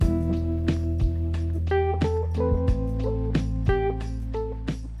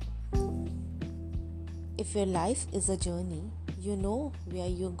If your life is a journey, you know where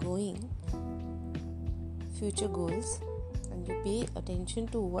you're going, future goals, and you pay attention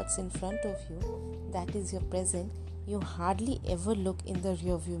to what's in front of you, that is your present. You hardly ever look in the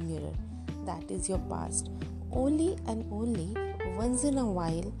rearview mirror, that is your past. Only and only once in a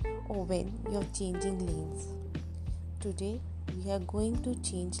while or when you're changing lanes. Today, we are going to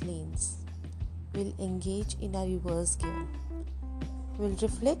change lanes. We'll engage in a reverse gear. We'll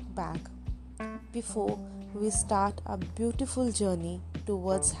reflect back before we start a beautiful journey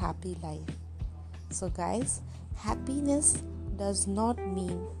towards happy life. So guys, happiness does not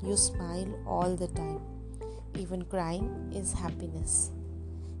mean you smile all the time. Even crying is happiness.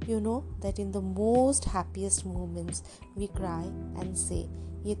 You know that in the most happiest moments we cry and say,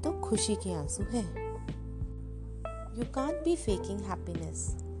 ये तो खुशी के आंसू है. You can't be faking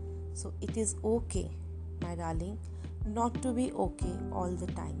happiness. So it is okay, my darling, not to be okay all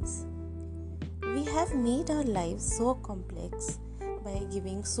the times. We have made our lives so complex by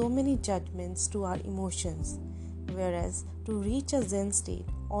giving so many judgments to our emotions, whereas to reach a Zen state,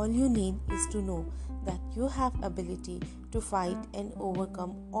 all you need is to know that you have ability to fight and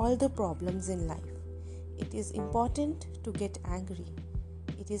overcome all the problems in life. It is important to get angry.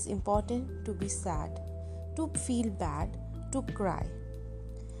 It is important to be sad, to feel bad, to cry.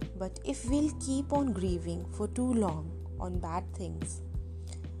 But if we'll keep on grieving for too long on bad things,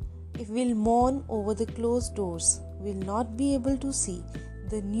 if we'll mourn over the closed doors, we'll not be able to see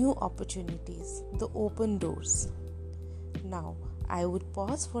the new opportunities, the open doors. Now, I would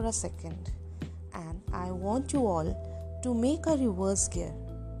pause for a second and I want you all to make a reverse gear.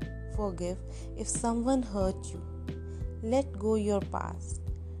 Forgive if someone hurt you. Let go your past.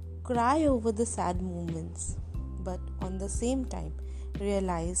 Cry over the sad moments, but on the same time,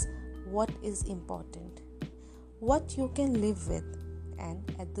 realize what is important, what you can live with,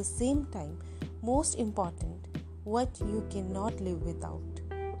 and at the same time, most important, what you cannot live without.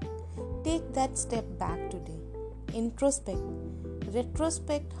 Take that step back today. Introspect,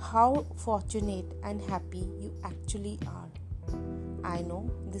 retrospect how fortunate and happy you actually are. I know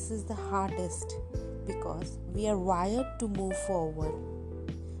this is the hardest because we are wired to move forward.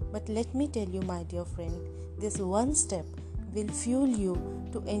 But let me tell you, my dear friend, this one step will fuel you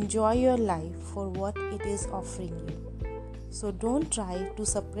to enjoy your life for what it is offering you. So don't try to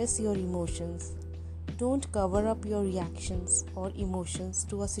suppress your emotions. Don't cover up your reactions or emotions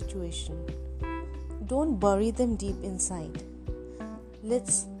to a situation. Don't bury them deep inside.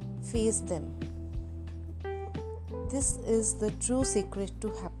 Let's face them. This is the true secret to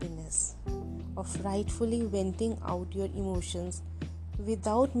happiness, of rightfully venting out your emotions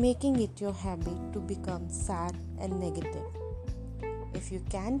without making it your habit to become sad and negative. If you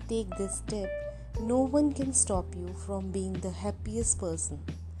can take this step, no one can stop you from being the happiest person.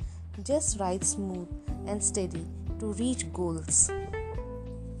 Just ride smooth and steady to reach goals.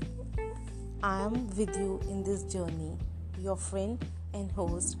 I am with you in this journey, your friend and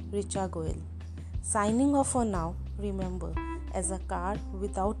host Richa Goel. Signing off for now. Remember, as a car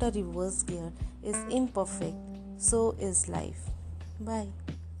without a reverse gear is imperfect, so is life. Bye.